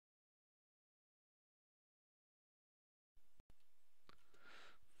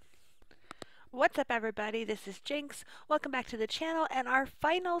What's up, everybody? This is Jinx. Welcome back to the channel and our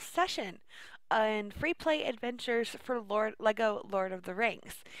final session in Freeplay Adventures for Lego Lord of the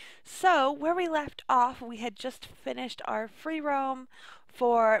Rings. So, where we left off, we had just finished our free roam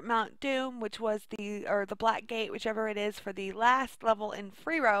for Mount Doom, which was the Black Gate, whichever it is, for the last level in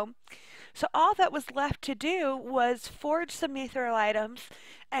free roam. So all that was left to do was forge some mithril items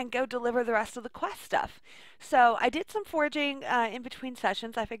and go deliver the rest of the quest stuff. So I did some forging in between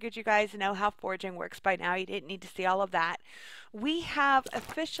sessions. I figured you guys know how forging works by now. You didn't need to see all of that. We have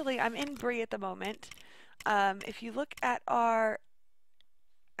officially, I'm in Bree at the moment. If you look at our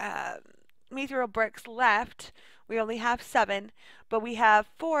mithril bricks left, we only have 7, but we have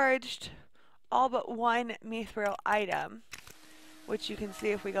forged all but one mithril item, which you can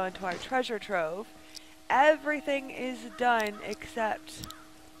see if we go into our treasure trove. Everything is done except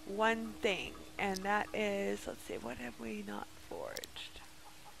one thing, and that is, let's see, what have we not forged?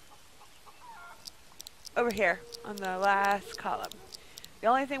 Over here on the last column. The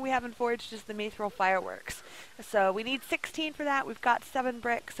only thing we haven't forged is the mithril fireworks. So we need 16 for that. We've got 7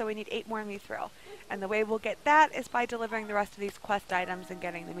 bricks, so we need 8 more mithril. And the way we'll get that is by delivering the rest of these quest items and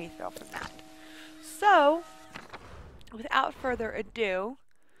getting the mithril from that. So, without further ado,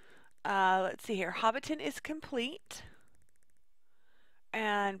 let's see here. Hobbiton is complete.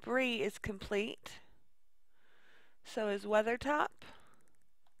 And Bree is complete. So is Weathertop.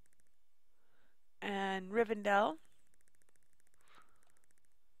 And Rivendell.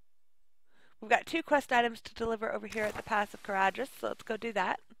 We've got 2 quest items to deliver over here at the Pass of Caradhras, so let's go do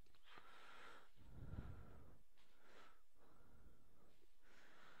that.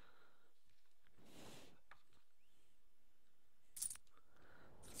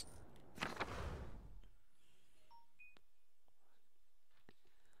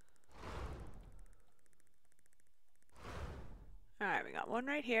 Alright, we got one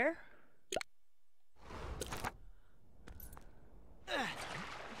right here.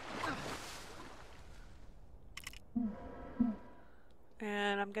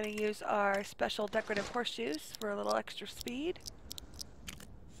 And I'm going to use our special decorative horseshoes for a little extra speed.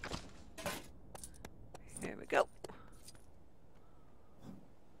 Here we go.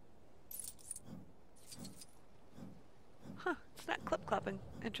 Huh, it's not clip-clopping.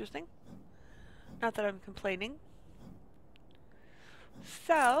 Interesting. Not that I'm complaining.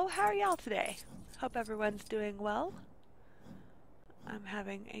 So, how are y'all today? Hope everyone's doing well. I'm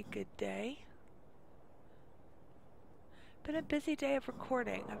having a good day. Been a busy day of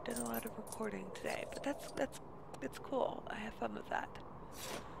recording. I've done a lot of recording today, but that's cool. I have fun with that.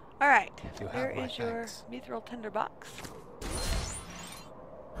 All right, here is your mithril tinderbox.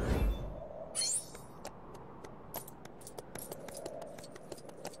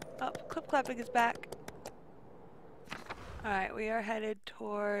 Oh, clip clapping is back. All right, we are headed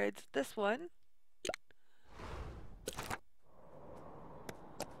towards this one.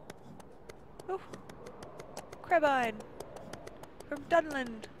 Oh, Crabine from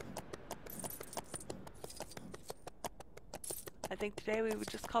Dunland. I think today we would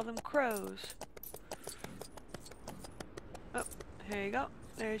just call them crows. Oh, here you go.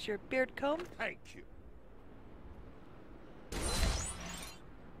 There's your beard comb. Thank you.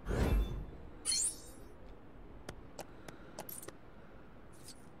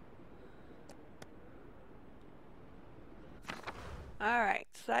 Alright,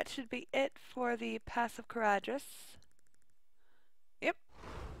 so that should be it for the Pass of Caradhras. Yep.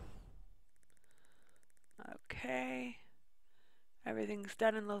 Okay. Everything's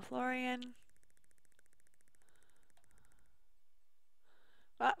done in Lothlorien.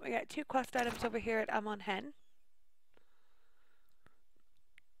 Well, we got 2 quest items over here at Amon Hen.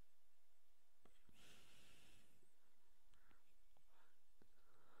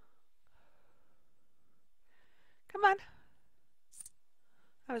 Come on.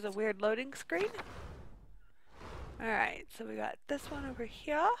 That was a weird loading screen. Alright, so we got this one over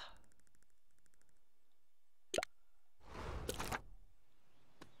here.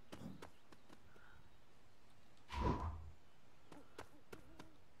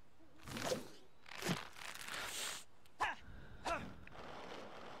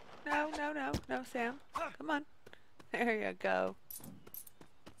 No, Sam. Come on. There you go.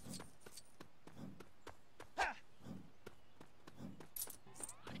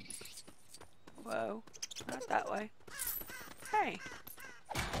 Whoa, not that way. Hey,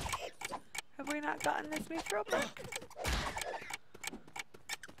 have we not gotten this mithril brick?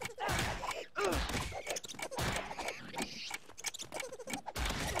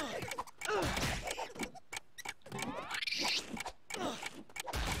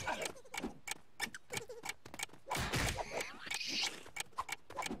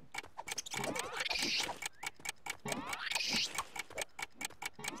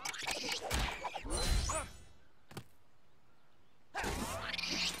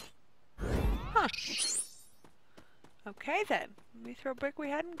 Okay then. Let me throw a brick we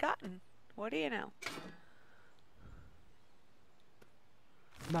hadn't gotten. What do you know?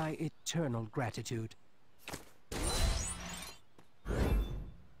 My eternal gratitude.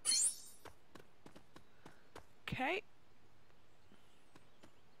 Okay.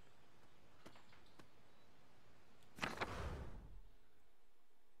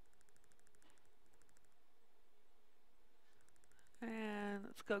 And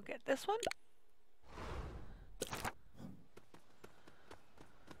let's go get this one.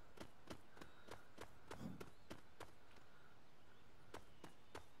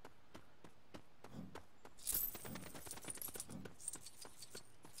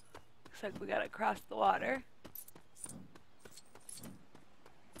 Looks like we gotta cross the water.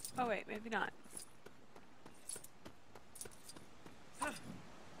 Oh wait, maybe not.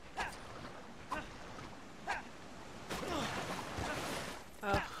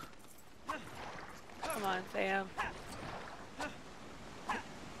 Oh. Come on, Sam.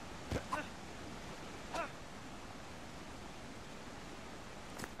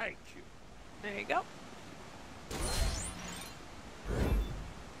 Thank you. There you go.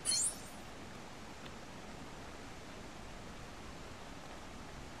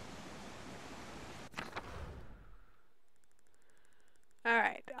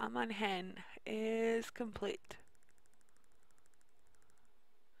 Alright, I'm on hen is complete.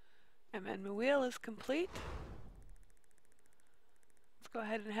 And then my wheel is complete. Let's go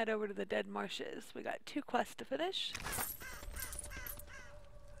ahead and head over to the dead marshes. We got 2 quests to finish.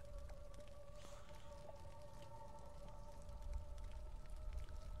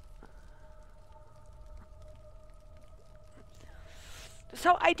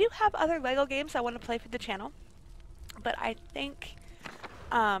 So I do have other LEGO games I want to play for the channel, but I think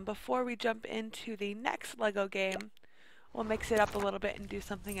before we jump into the next LEGO game, we'll mix it up a little bit and do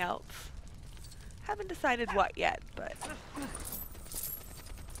something else. Haven't decided what yet, but...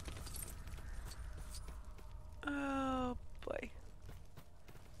 Oh boy.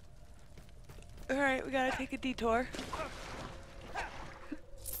 Alright, we gotta take a detour.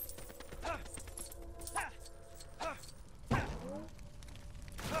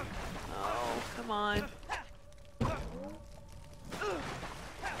 Oh, come on.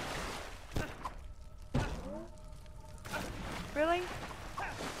 Really?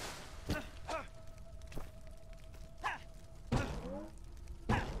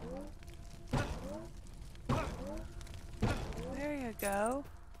 There you go.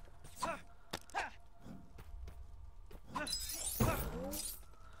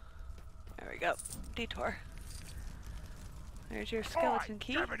 There we go. Detour. There's your skeleton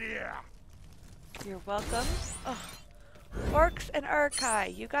key. Give it here. You're welcome. Ugh. Orcs and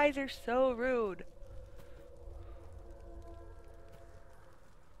Urkai, you guys are so rude.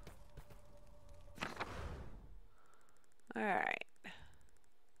 Alright.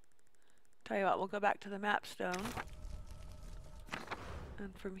 Tell you what, we'll go back to the map stone.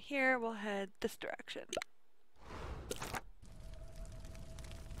 And from here, we'll head this direction.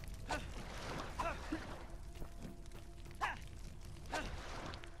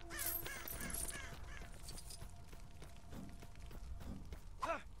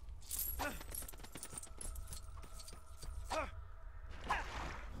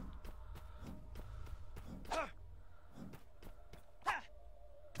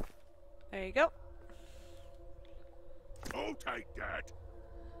 There you go. I'll take that.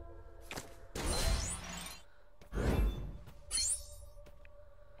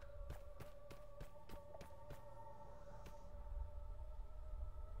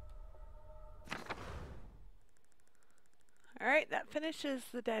 Alright, that finishes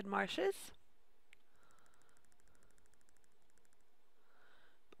the dead marshes.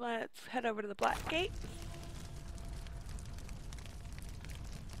 Let's head over to the Black Gate.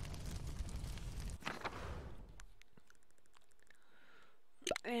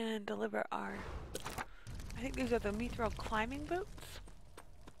 And deliver our... I think these are the mithril climbing boots.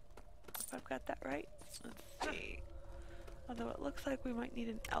 If I've got that right. Let's see. Although it looks like we might need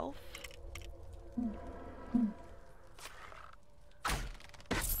an elf.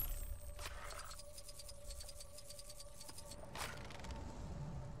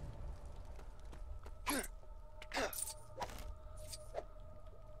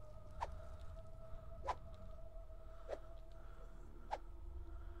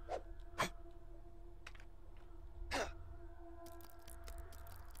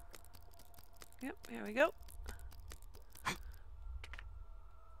 Yep, here we go.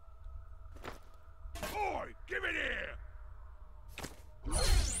 Boy, give it here.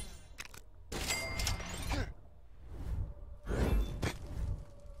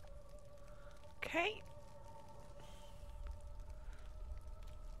 Okay.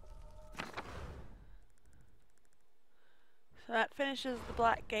 That finishes the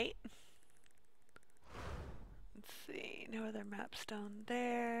black gate. Let's see, no other maps down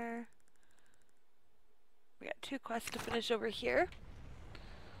there. We got 2 quests to finish over here.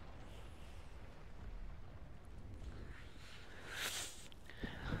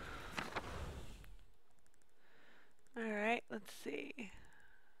 Alright, let's see.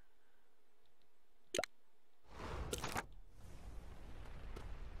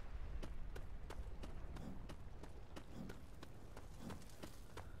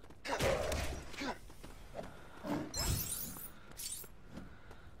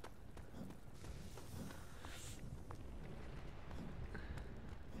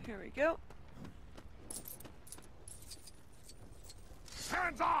 Here we go.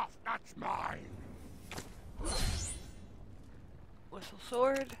 Hands off! That's mine! Whistle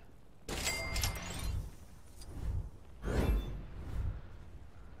sword.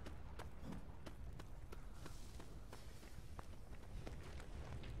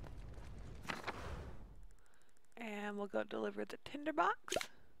 And we'll go deliver the tinderbox.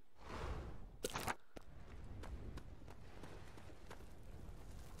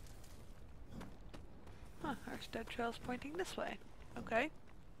 Huh, our stud trail's pointing this way. Okay.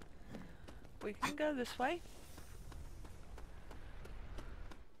 We can go this way.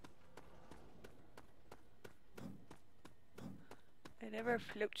 It ever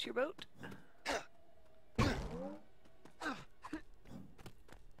floats your boat.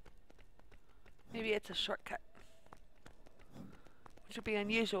 Maybe it's a shortcut. Which would be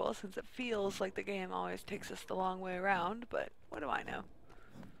unusual since it feels like the game always takes us the long way around, but what do I know?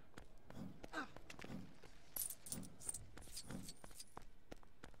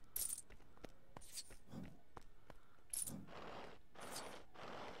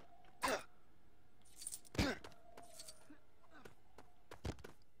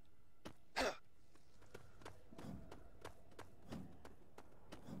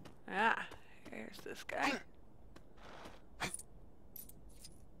 Ah, here's this guy.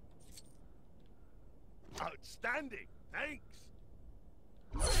 Outstanding! Thanks!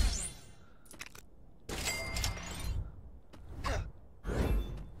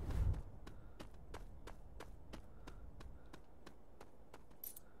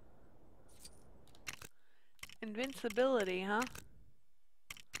 Invincibility, huh?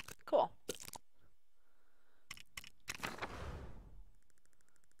 Cool.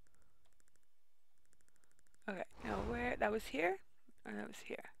 Okay, now where, that was here? Or that was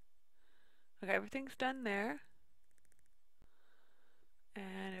here? Okay, everything's done there.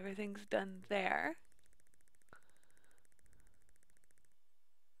 And everything's done there.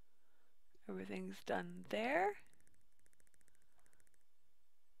 Everything's done there.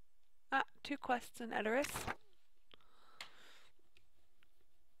 Ah, 2 quests in Edoras.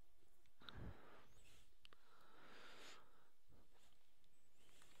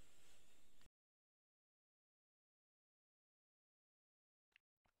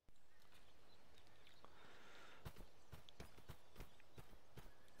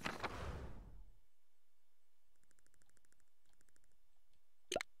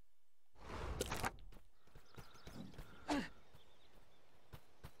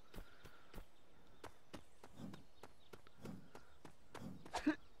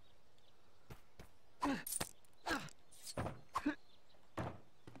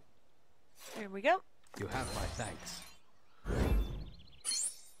 Here we go. You have my thanks.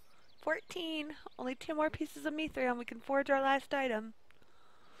 14. Only 2 more pieces of mithril and we can forge our last item.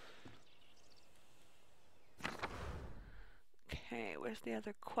 Okay, where's the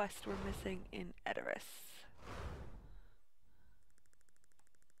other quest we're missing in Edoras?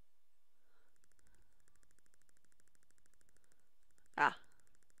 Ah.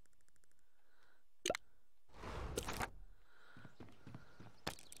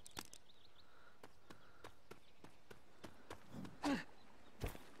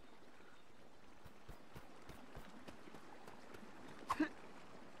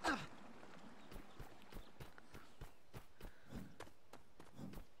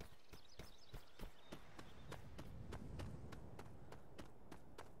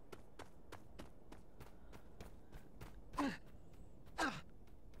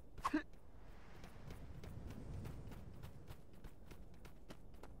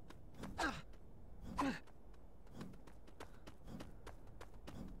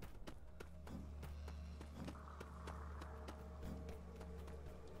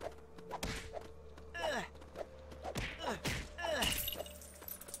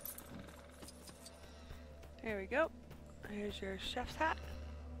 There we go. Here's your chef's hat.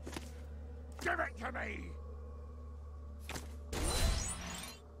 Give it to me!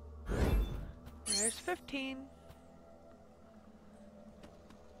 There's 15.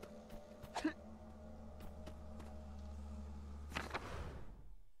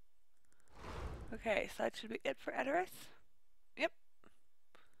 Okay, so that should be it for Edoras. Yep.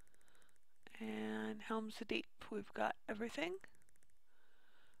 And Helm's Deep, we've got everything.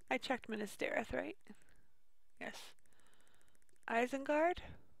 I checked Minas Tirith, right? Yes. Isengard?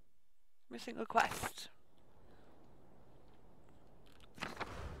 Missing a quest.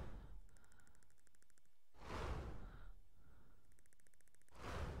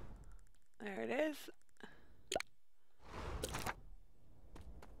 There it is.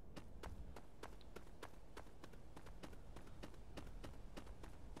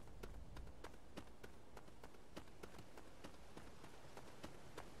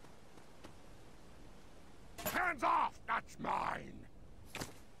 Hands off! That's mine!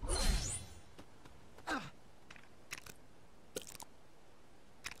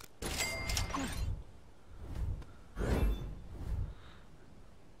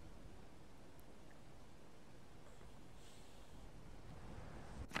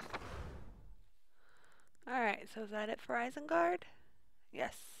 Alright, so is that it for Isengard?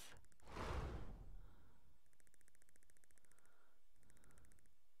 Yes.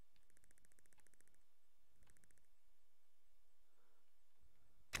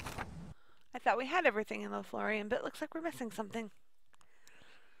 I thought we had everything in Lothlorien, but it looks like we're missing something.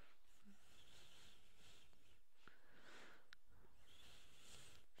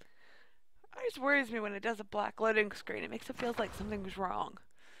 It always worries me when it does a black loading screen. It makes it feel like something's wrong.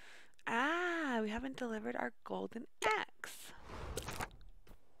 Ah, we haven't delivered our golden axe.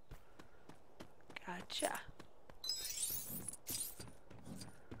 Gotcha.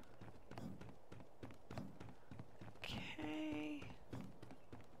 Okay.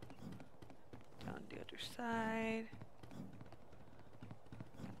 Down the other side.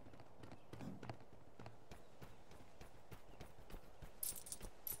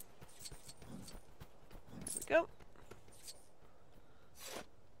 There we go.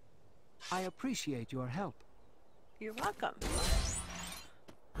 I appreciate your help. You're welcome.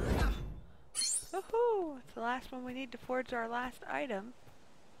 Woohoo! It's the last one we need to forge our last item.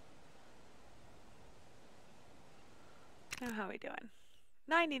 Now how are we doing?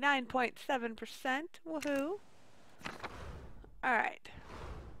 99.7%. Woohoo! Alright.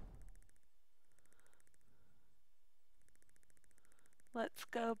 Let's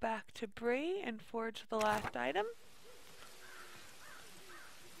go back to Bree and forge the last item.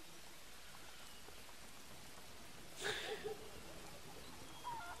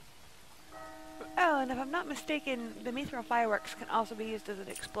 Oh, and if I'm not mistaken, the mithril fireworks can also be used as an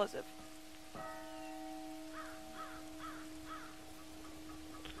explosive.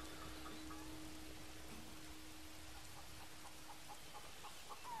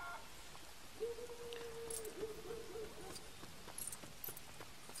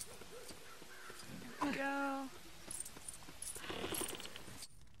 There we go.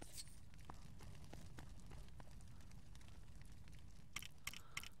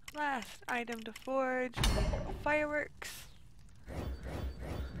 Last item to forge, fireworks.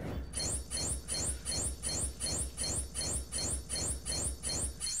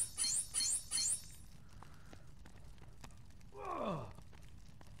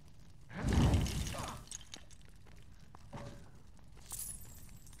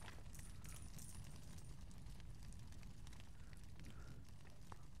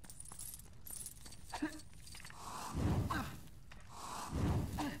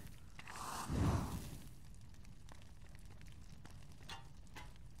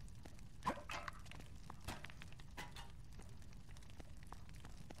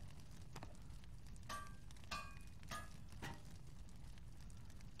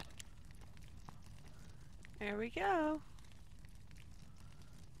 There we go.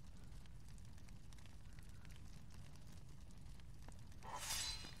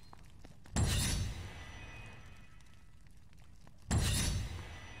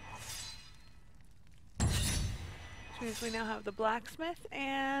 Which means we now have the blacksmith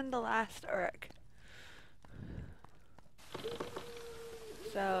and the last Uruk.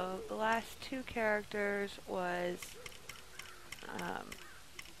 So the last two characters was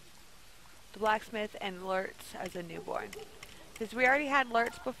the blacksmith and Lurtz as a newborn. Because we already had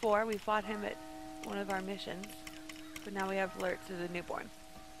Lurtz before, we fought him at one of our missions, but now we have Lurtz as a newborn.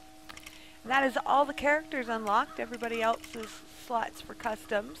 And that is all the characters unlocked. Everybody else's slots for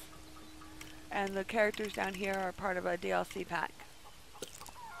customs. And the characters down here are part of a DLC pack.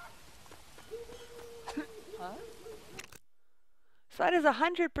 Huh? So that is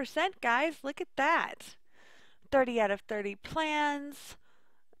 100%, guys. Look at that. 30 out of 30 plans.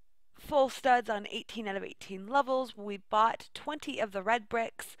 Full studs on 18 out of 18 levels. We bought 20 of the red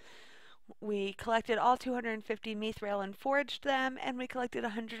bricks. We collected all 250 mithril and forged them. And we collected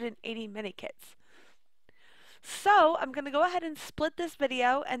 180 mini kits. So I'm going to go ahead and split this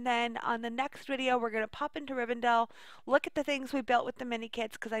video, and then on the next video we're going to pop into Rivendell, look at the things we built with the mini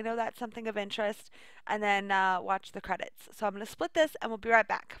kits because I know that's something of interest, and then watch the credits. So I'm going to split this and we'll be right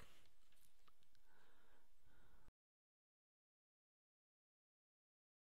back.